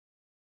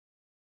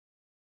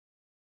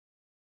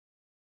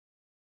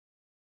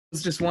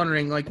was just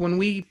wondering, like when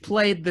we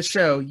played the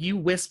show, you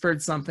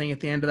whispered something at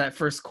the end of that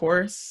first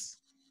chorus.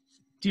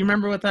 Do you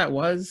remember what that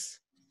was?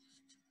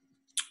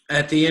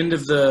 At the end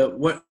of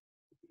the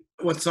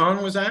what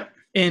song was that?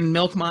 In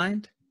Milk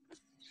Mind.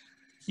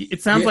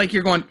 It sounds like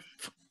you're going,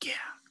 yeah.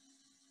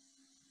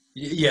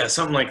 Yeah,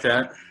 something like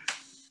that.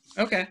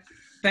 Okay.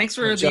 Thanks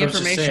for the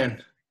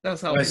information. That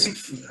was helpful. I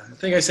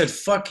think I said,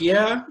 fuck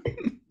yeah.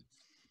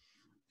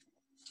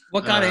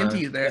 What got into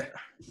you there?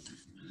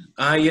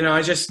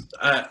 I just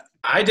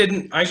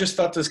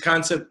thought this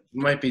concept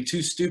might be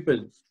too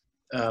stupid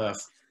to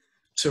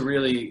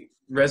really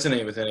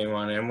resonate with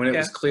anyone. And when it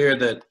was clear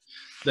that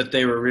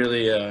they were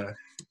really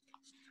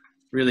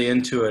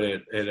into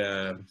it,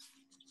 it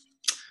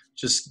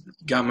just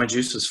got my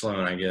juices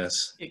flowing, I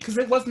guess. Because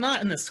it was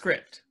not in the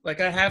script.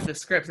 Like, I have the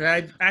script, and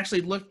I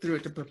actually looked through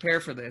it to prepare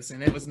for this,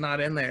 and it was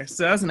not in there.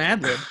 So that was an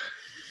ad-lib.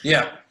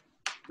 Yeah.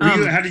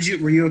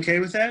 Were you okay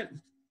with that?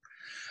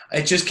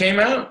 It just came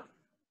out.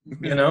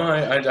 You know,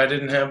 I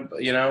didn't have,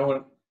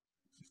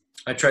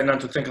 I tried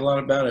not to think a lot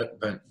about it,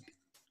 but.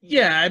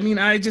 Yeah, I mean,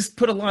 I just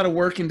put a lot of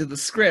work into the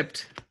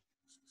script,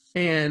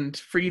 and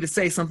for you to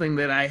say something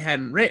that I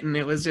hadn't written,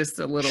 it was just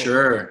a little.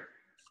 Sure.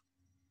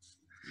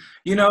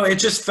 It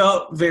just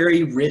felt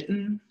very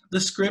written, the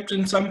script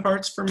in some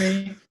parts for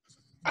me.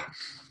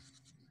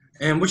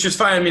 And which is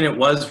fine. I mean, it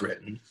was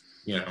written,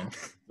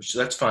 which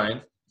that's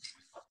fine.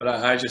 But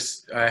I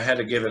had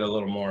to give it a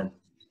little more,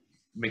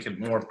 make it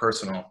more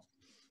personal.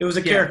 It was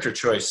a character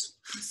choice.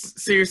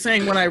 So you're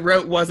saying what I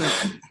wrote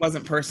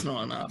wasn't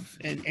personal enough,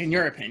 in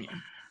your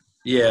opinion?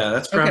 Yeah,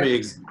 that's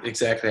probably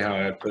exactly how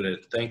I put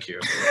it. Thank you.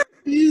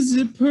 Is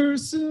it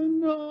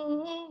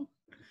personal?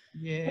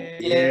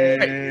 Yeah.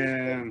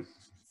 Right.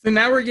 So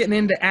now we're getting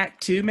into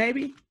Act 2,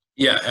 maybe?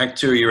 Yeah, Act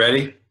 2. Are you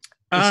ready?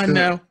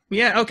 No.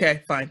 Yeah,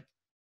 okay, fine.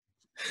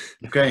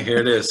 Okay, here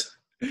it is.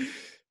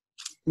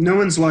 No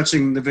one's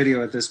watching the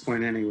video at this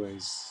point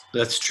anyways.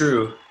 That's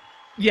true.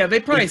 Yeah, they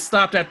probably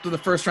stopped after the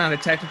first round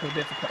of technical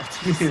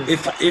difficulties.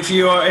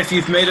 If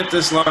you've made it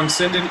this long,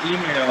 send an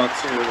email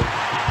to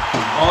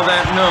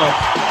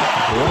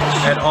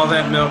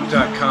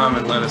allthatmilk@allthatmilk.com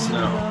and let us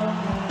know.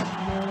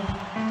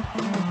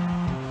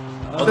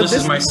 Oh, this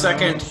is my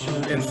second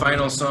and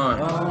final song.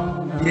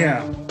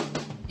 Yeah.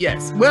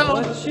 Yes. Well,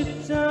 actually,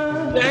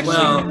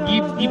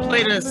 you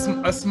played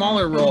a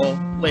smaller role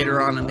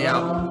later on in the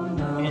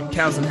album in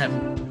Cows in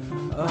Heaven.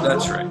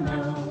 That's right.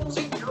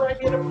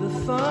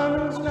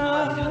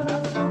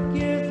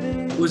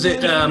 Was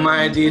it my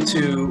idea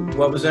to,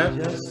 what was that?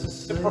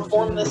 To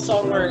perform this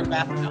song wearing a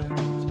bathrobe.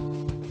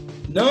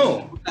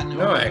 No,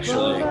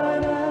 actually.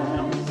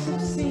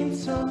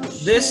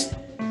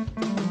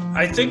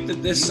 I think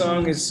that this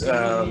song is,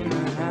 I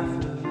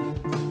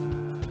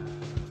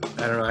don't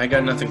know, I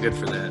got nothing good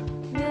for that.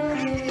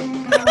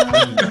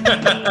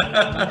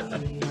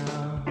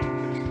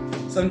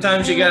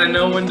 Sometimes you gotta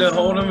know when to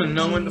hold them and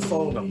know when to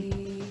fold them.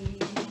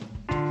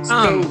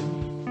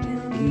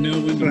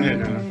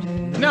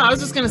 No, I was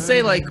just gonna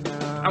say, like,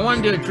 I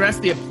wanted to address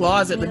the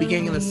applause at the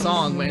beginning of the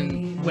song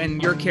when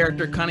your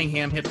character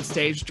Cunningham hit the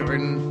stage,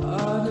 Jordan.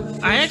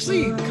 I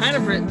actually kind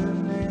of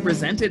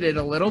resented it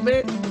a little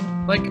bit.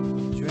 Like,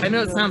 I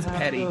know it sounds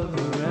petty,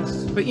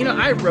 but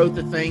I wrote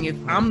the thing.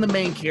 I'm the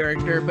main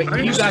character, but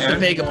you got the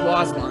big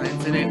applause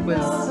lines, and it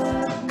was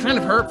kind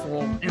of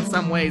hurtful in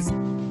some ways.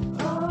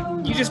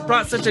 You just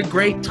brought such a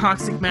great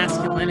toxic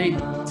masculinity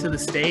to the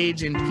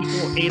stage, and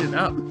people ate it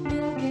up.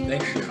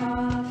 Thank you.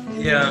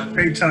 Yeah.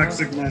 Great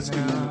toxic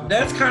masculinity.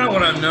 That's kind of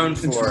what I'm known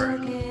for.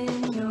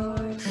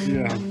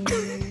 Yeah.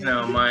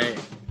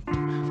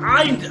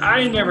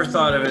 I never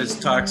thought of it as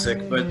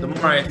toxic, but the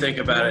more I think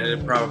about it,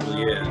 it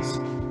probably is.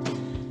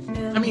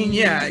 I mean,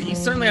 yeah, you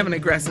certainly have an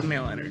aggressive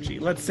male energy.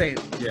 Let's say,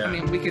 yeah. I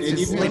mean, we could and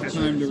just you leave have it.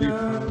 time to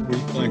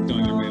reflect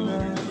on your male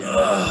energy.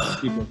 Yeah.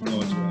 People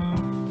know it's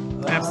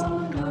well.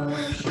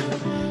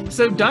 Absolutely.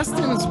 So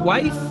Dustin's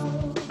wife,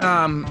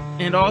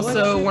 and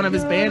also one of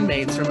his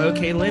bandmates from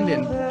OK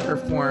Linden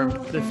performed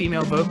the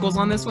female vocals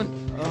on this one.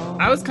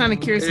 I was kind of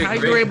curious how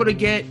you were able to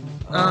get.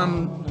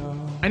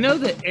 I know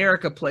that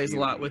Erica plays a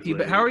lot with you,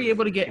 but how are you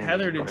able to get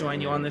Heather to join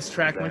you on this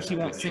track when she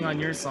won't sing on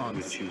your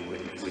songs?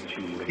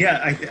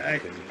 Yeah, I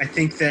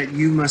think that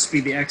you must be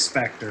the X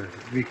factor,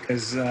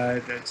 because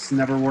it's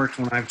never worked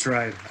when I've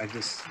tried. I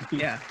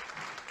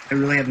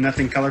really have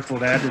nothing colorful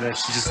to add to that.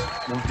 She just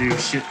won't do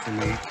shit for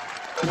me.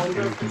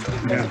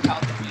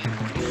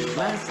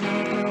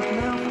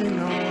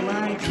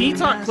 Can you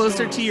talk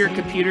closer to your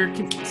computer,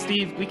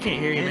 Steve? We can't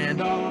hear you, man.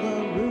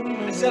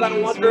 I said I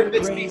wonder if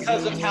it's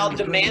because of how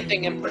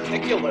demanding in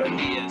particular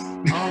he is.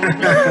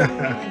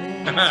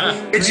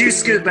 Could you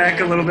scoot back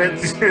a little bit?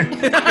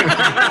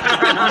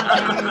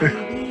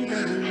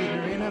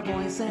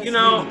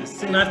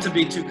 Not to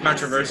be too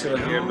controversial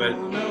here, but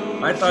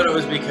I thought it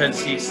was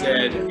because he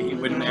said he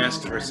wouldn't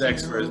ask for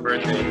sex for his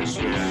birthday this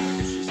year.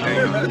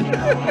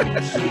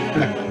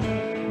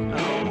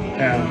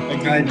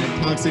 Again,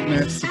 toxic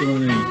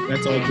masculinity.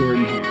 That's all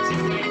Jordan has.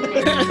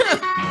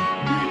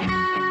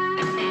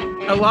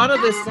 a lot of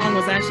this song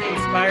was actually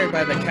inspired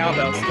by the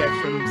cowbell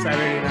sketch from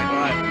Saturday Night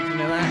Live. Did you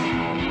know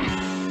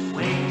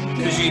that?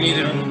 Because you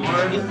needed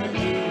more.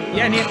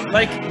 Yeah, and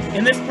like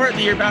in this part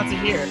that you're about to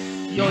hear,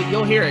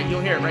 you'll hear it.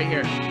 You'll hear it right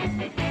here.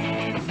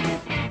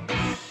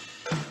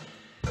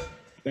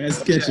 That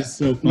sketch is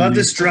so funny. Love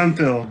this drum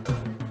fill.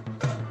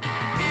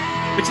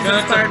 Which is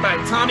inspired by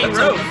Tommy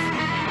Rowe.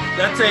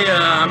 That's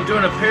I'm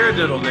doing a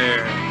paradiddle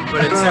there,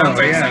 but it sounds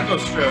like single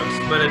strokes,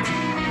 but it's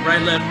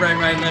right, left,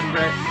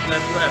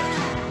 left, left.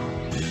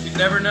 You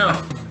never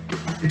know.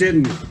 I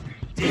didn't.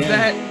 Is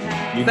that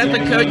the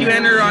code you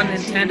enter on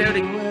Nintendo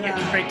to get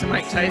straight to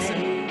Mike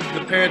Tyson?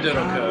 The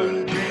paradiddle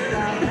code.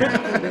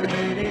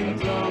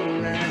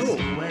 Cool.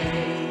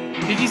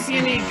 Did you see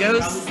any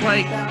ghosts?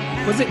 Like,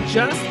 was it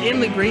just in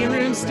the green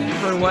room,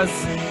 Steve, or were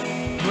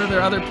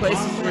there other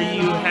places where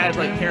you had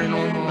like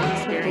paranormal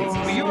experiences?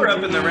 Well, you were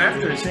up in the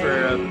rafters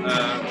for a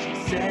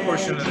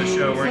portion of the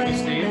show, weren't you,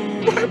 Steve?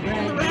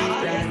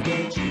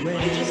 Where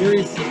he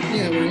has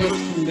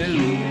come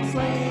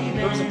down.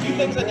 There was a few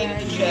things I needed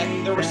to check.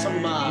 There were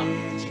some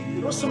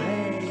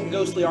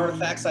ghostly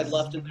artifacts I'd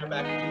left in there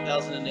back in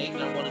 2008,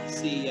 and I wanted to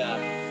see.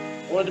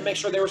 I wanted to make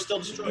sure they were still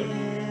destroyed,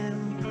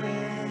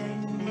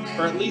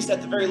 or at least,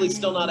 at the very least,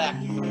 still not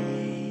active.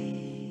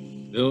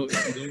 They'll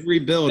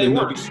rebuild and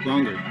they'll be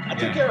stronger. I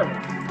took care of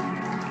them.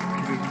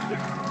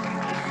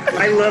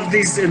 I love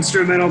these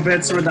instrumental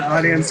bits where the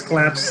audience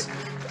claps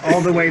all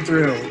the way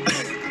through.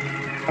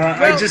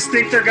 I just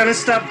think they're gonna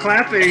stop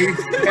clapping,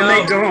 and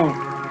they don't.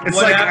 It's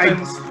like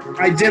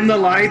I dim the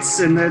lights,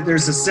 and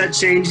there's a set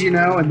change, you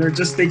know, and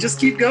they just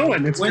keep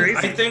going. It's crazy.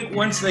 I think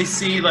once they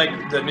see like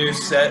the new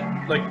set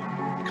like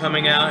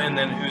coming out, and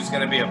then who's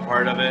gonna be a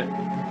part of it,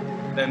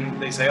 then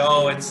they say,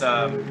 oh, it's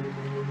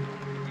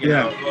you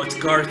know, oh, it's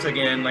Garth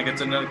again. Like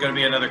it's gonna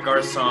be another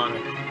Garth song,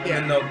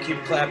 and they'll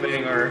keep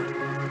clapping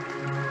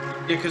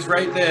because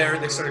right there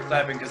they started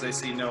clapping because they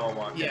see Noah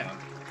walking. Yeah.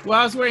 Well,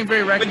 I was wearing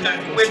very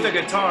recognizable with the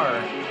guitar.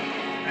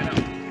 I know.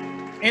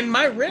 And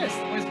my wrist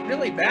was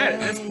really bad at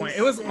this point.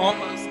 It was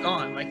almost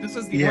gone. Like this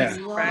was the only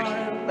scratch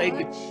I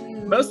played.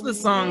 Most of the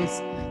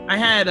songs, I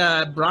had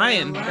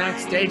Brian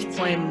backstage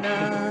playing the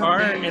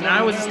guitar, and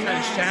I was just kind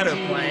of shadow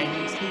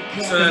playing.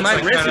 So that's my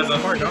like wrist kind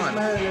was far gone.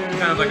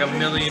 Kind of like a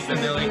Milli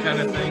Vanilli kind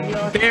of thing.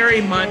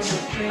 Very much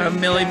a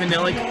Milli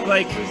Vanilli.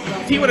 Like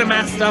if he would have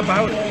messed up,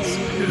 I would have been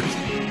screwed.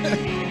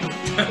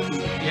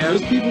 Yeah,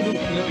 those people don't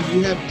know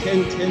you have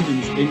 10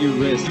 tendons in your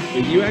wrist,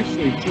 but you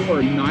actually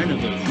tore 9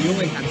 of those. You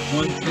only had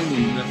 1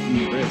 tendon left in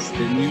your wrist,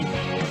 didn't you?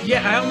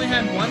 Yeah, I only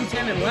had 1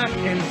 tendon left,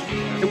 and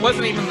it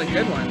wasn't even the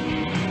good one.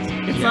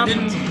 It's not.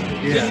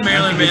 Didn't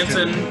Marilyn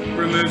Manson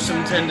remove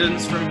some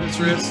tendons from his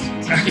wrist?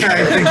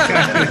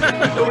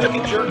 Don't let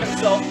me jerk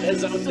himself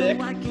his own dick.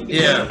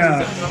 Yeah.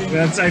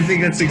 I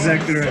think that's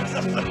exactly right.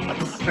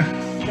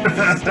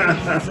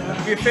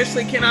 We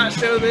officially cannot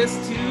show this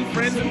to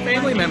friends and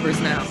family members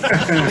now.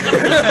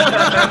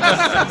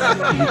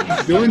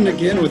 Going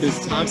again with his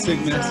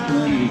toxic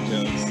masculinity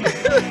jokes.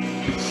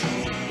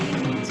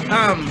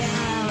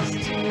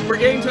 We're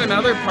getting to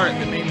another part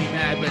that made me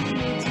mad, but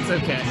it's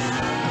okay.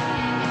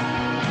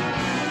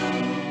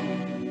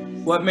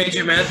 What made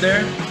you mad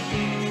there?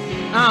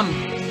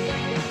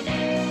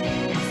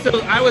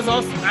 So I was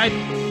also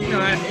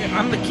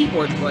I'm the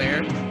keyboard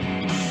player.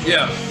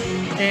 Yeah.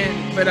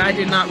 But I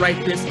did not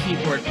write this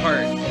keyboard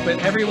part. But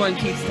everyone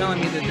keeps telling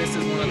me that this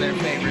is one of their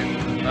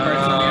favorite parts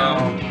of the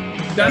album.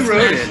 Dustin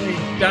wrote actually,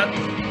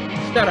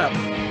 shut up.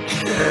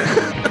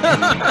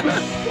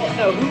 Well,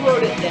 no, who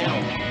wrote it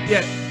down?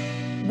 Yeah.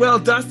 Well,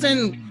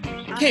 Dustin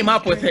came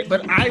up with it,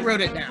 but I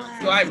wrote it down.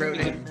 So I wrote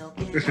it.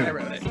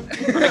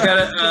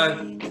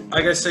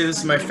 I gotta say this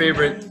is my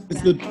favorite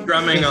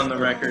drumming on the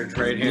record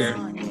right here.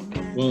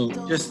 Well,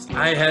 just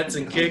hi-hats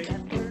and kick.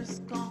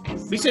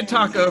 We should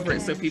talk over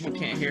it so people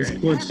can't hear it's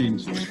it. chord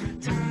change.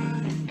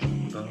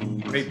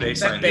 Great bass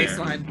That line. bass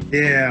line.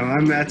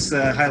 Yeah, that's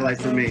a highlight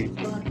for me.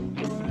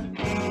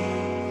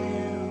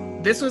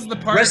 This was the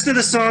part. Rest of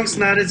the songs,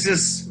 not as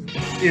just,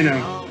 you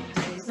know.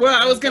 Well,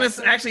 I was gonna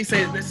actually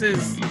say this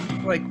is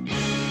like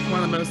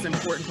one of the most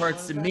important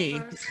parts to me,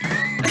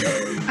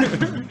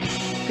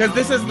 because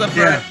this is the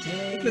first.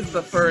 This is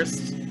the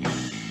first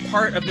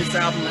part of this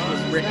album that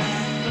was written.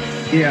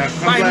 Yeah,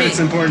 I'm glad it's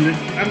important.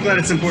 I'm glad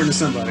it's important to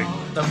somebody.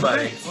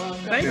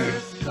 Thank you.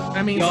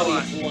 I mean,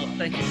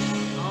 thank you.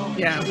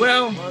 Yeah.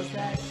 Well,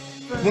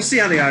 we'll see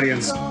how the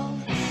audience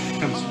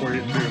comes for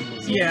it through.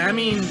 Yeah, I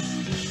mean,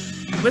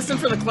 listen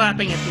for the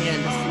clapping at the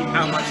end to see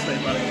how much they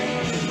love it.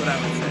 Is what I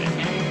would say.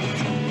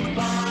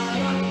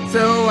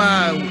 So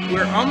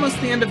we're almost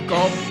the end of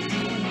Gulp.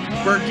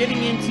 We're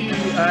getting into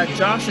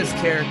Josh's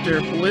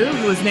character, Blue,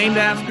 who was named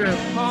after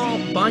Paul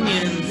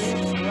Bunyan's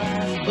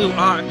Blue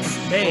Ox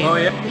Babe. Oh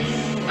yeah.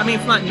 I mean,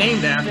 it's not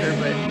named after,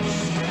 but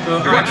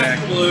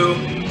Blue.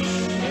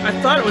 I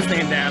thought it was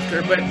named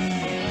after, but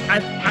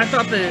I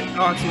thought the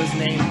ox was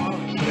named.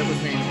 It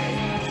was named.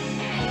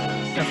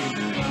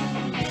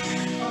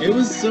 It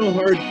was so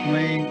hard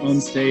playing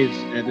on stage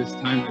at this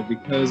time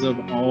because of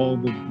all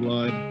the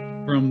blood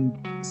from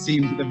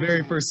seemed the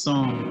very first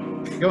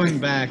song. Going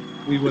back,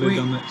 we would have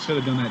done that. Should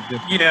have done that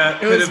differently. Yeah,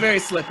 It was very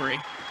slippery.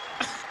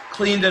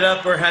 cleaned it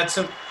up or had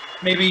some,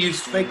 maybe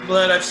used fake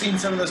blood. I've seen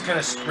some of those kind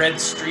of red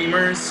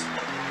streamers.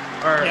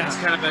 Or Yeah. it's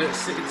kind of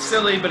it's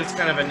silly, but it's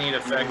kind of a neat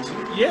effect.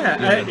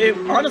 Yeah, it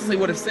honestly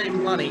would have saved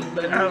money,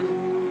 but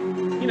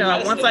you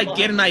know, once I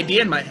get an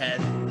idea in my head.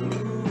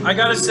 I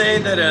gotta say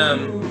that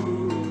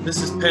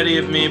this is petty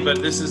of me, but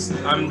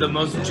I'm the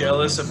most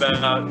jealous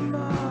about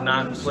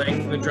not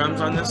playing the drums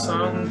on this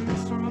song.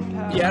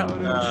 Yeah.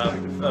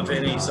 Of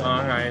any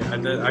song,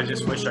 I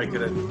just wish I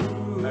could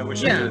have. I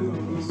wish I could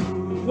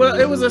have. Well,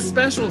 it was a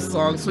special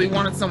song, so we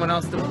wanted someone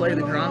else to play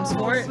the drums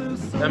for it.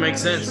 That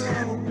makes sense.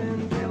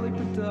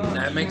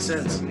 That makes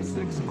sense.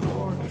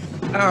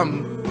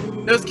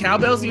 Those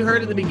cowbells you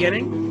heard at the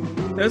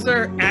beginning, those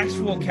are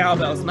actual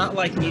cowbells, not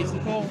like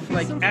musical,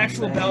 like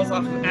actual bells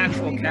off of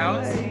actual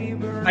cows.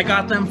 I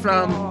got them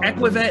from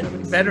Equivet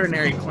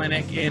Veterinary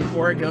Clinic in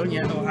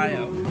Oregonia,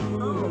 Ohio.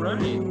 Oh,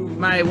 right.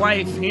 My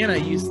wife, Hannah,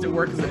 used to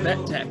work as a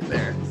vet tech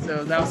there,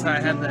 so that was how I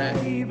had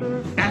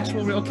the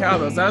actual real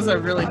cowbells. That was a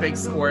really big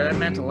score. That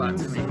meant a lot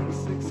to me.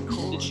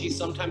 Did she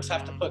sometimes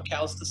have to put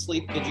cows to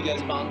sleep? Did you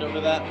guys bond over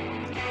that?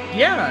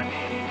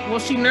 Yeah. Well,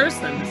 she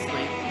nursed them to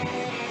sleep.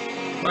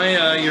 My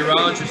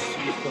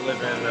urologist used to live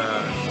in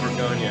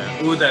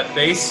Oregonia. Ooh, that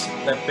bass.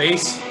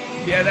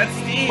 Yeah, that's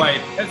Steve.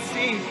 Wait. That's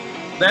Steve.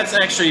 That's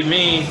actually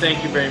me.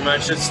 Thank you very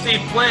much. That's Steve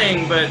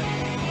playing, but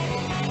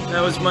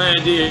that was my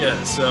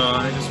idea. So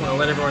I just want to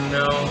let everyone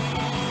know.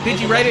 Did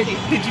you write it?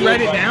 Did you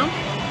write it down?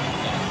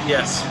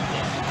 Yes.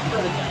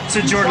 So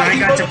Jordan, I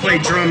got to play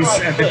drums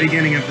at the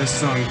beginning of this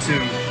song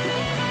too.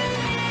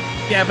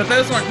 Yeah, but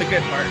those weren't the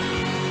good part.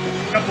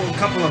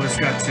 Couple of us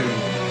got to.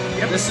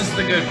 Yep. This is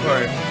the good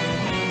part.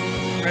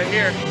 Right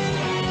here.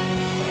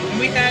 And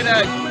we had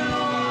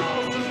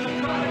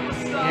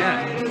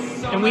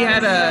and we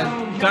had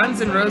a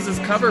Guns N' Roses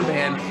cover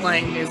band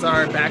playing as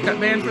our backup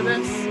band for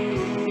this.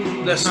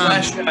 The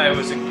Slash guy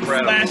was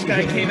incredible. Slash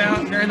guy came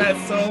out during that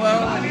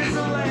solo.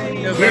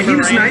 Yeah, he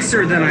was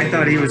nicer than I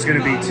thought he was going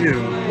to be too.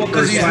 Well,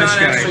 because he's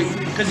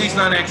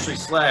not actually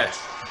Slash.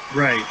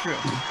 Right. True.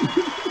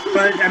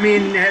 But I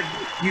mean,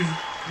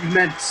 you've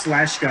met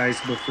Slash guys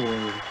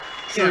before.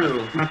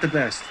 True. Not the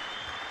best.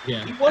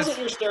 Yeah. He wasn't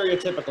your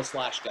stereotypical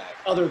Slash guy,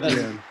 other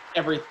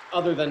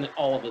than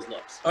all of his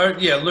looks.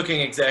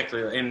 Looking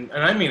exactly, and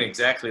I mean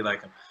exactly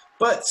like him.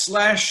 But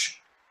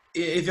Slash,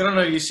 if you don't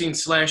know, you've seen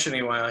Slash in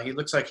a while. He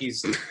looks like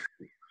he's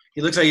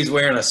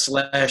wearing a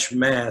Slash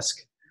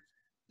mask.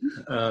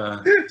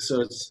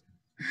 So it's.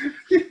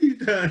 He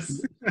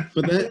does.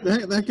 But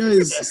that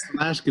guy's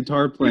Slash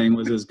guitar playing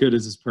was as good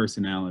as his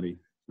personality.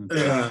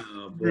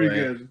 Oh, boy. Pretty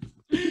good.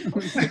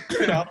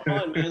 Top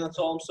line, man. That's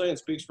all I'm saying.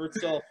 Speaks for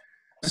itself.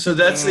 So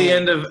that's the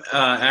end of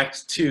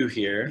Act 2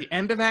 here. The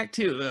end of Act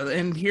 2.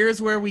 And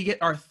here's where we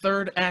get our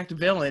third act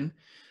villain,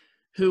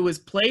 who was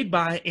played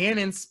by and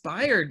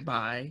inspired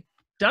by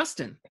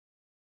Dustin.